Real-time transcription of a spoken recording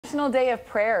National Day of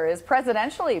Prayer is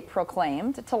presidentially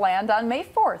proclaimed to land on May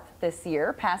 4th this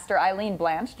year. Pastor Eileen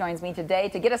Blanche joins me today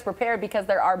to get us prepared because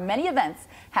there are many events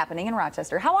happening in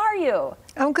Rochester. How are you?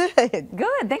 I'm good.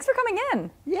 Good. Thanks for coming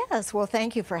in. Yes. Well,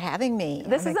 thank you for having me.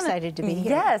 I'm excited to be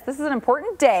here. Yes, this is an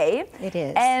important day. It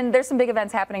is. And there's some big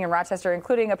events happening in Rochester,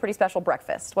 including a pretty special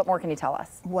breakfast. What more can you tell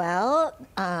us? Well,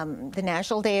 the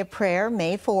National Day of Prayer,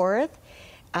 May 4th.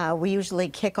 We usually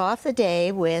kick off the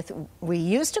day with, we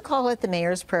used to call it the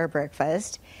Mayor's Prayer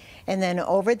Breakfast, and then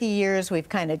over the years we've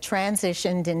kind of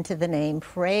transitioned into the name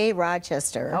Pray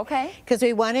Rochester. Okay. Because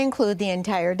we want to include the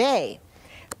entire day.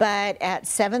 But at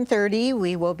 7:30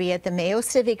 we will be at the Mayo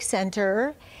Civic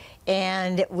Center,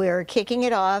 and we're kicking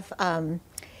it off. In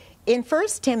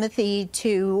 1 Timothy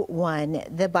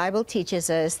 2:1, the Bible teaches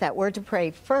us that we're to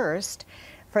pray first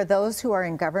for those who are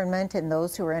in government and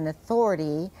those who are in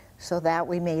authority, so that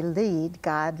we may lead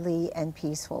godly and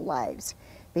peaceful lives.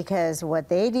 Because what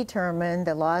they determine,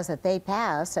 the laws that they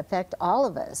pass, affect all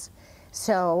of us.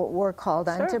 So we're called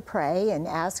on to pray and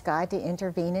ask God to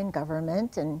intervene in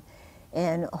government,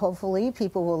 and hopefully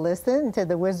people will listen to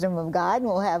the wisdom of God and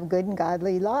we'll have good and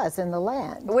godly laws in the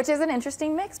land. Which is an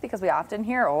interesting mix, because we often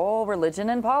hear, oh,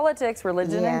 religion and politics,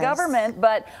 religion and government.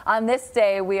 But on this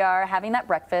day, we are having that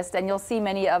breakfast, and you'll see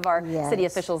many of our city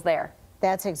officials there.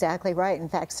 That's exactly right. In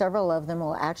fact, several of them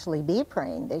will actually be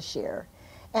praying this year.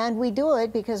 And we do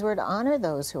it because we're to honor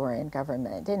those who are in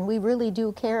government. And we really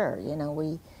do care. You know,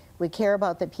 we care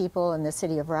about the people in the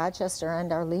city of Rochester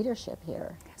and our leadership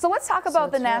here. So let's talk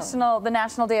about the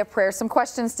National Day of Prayer. Some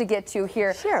questions to get to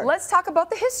here. Sure. Let's talk about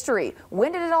the history.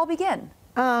 When did it all begin?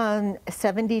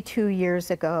 72 years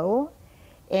ago.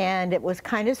 And it was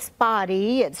kind of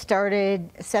spotty. It started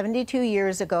 72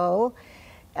 years ago.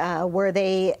 Where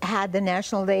they had the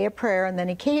National Day of Prayer, and then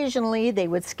occasionally they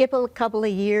would skip a couple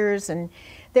of years, and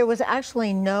there was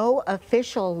actually no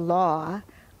official law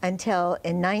until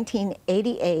in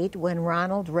 1988 when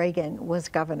Ronald Reagan was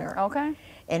governor. Okay.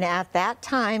 And at that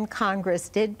time, Congress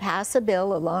did pass a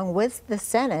bill along with the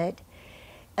Senate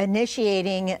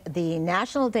initiating the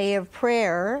National Day of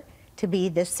Prayer to be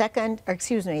the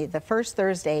first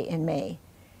Thursday in May.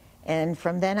 And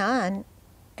from then on,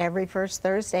 every first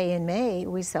Thursday in May,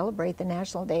 we celebrate the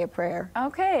National Day of Prayer.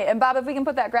 Okay, and Bob, if we can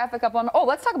put that graphic up on,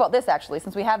 let's talk about this actually,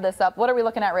 since we have this up. What are we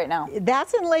looking at right now?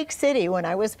 That's in Lake City when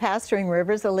I was pastoring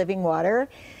Rivers of Living Water.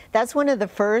 That's one of the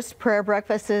first prayer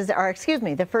breakfasts,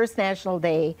 the first National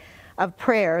Day of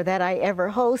Prayer that I ever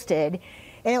hosted.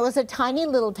 And it was a tiny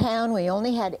little town. We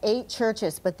only had 8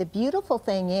 churches, but the beautiful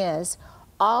thing is,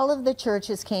 all of the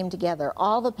churches came together,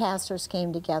 all the pastors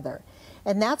came together.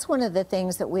 And that's one of the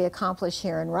things that we accomplish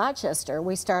here in Rochester.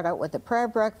 We start out with a prayer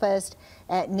breakfast.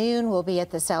 At noon, we'll be at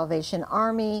the Salvation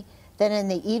Army. Then in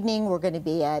the evening, we're going to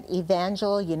be at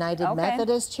Evangel United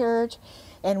Methodist Church.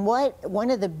 And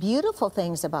one of the beautiful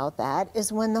things about that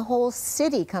is when the whole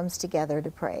city comes together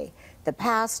to pray. The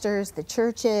pastors, the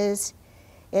churches.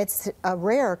 It's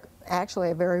actually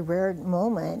a very rare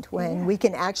moment when we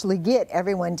can actually get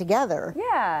everyone together.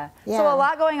 Yeah. So a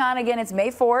lot going on. Again, it's May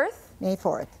 4th. May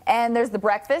 4th. And there's the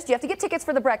breakfast. You have to get tickets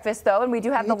for the breakfast, though, and we do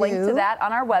have the link to that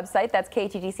on our website. That's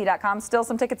ktgc.com. Still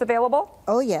some tickets available?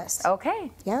 Oh, yes.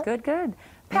 Okay. Yep. Good, good.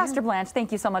 Pastor Blanche,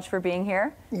 thank you so much for being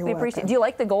here. You're we appreciate it. Do you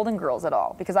like the Golden Girls at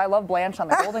all? Because I love Blanche on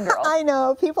the Golden Girls. I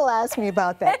know. People ask me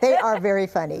about that. They are very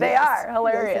funny. They are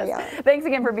hilarious. Yes, they are. Thanks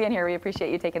again for being here. We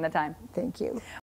appreciate you taking the time. Thank you.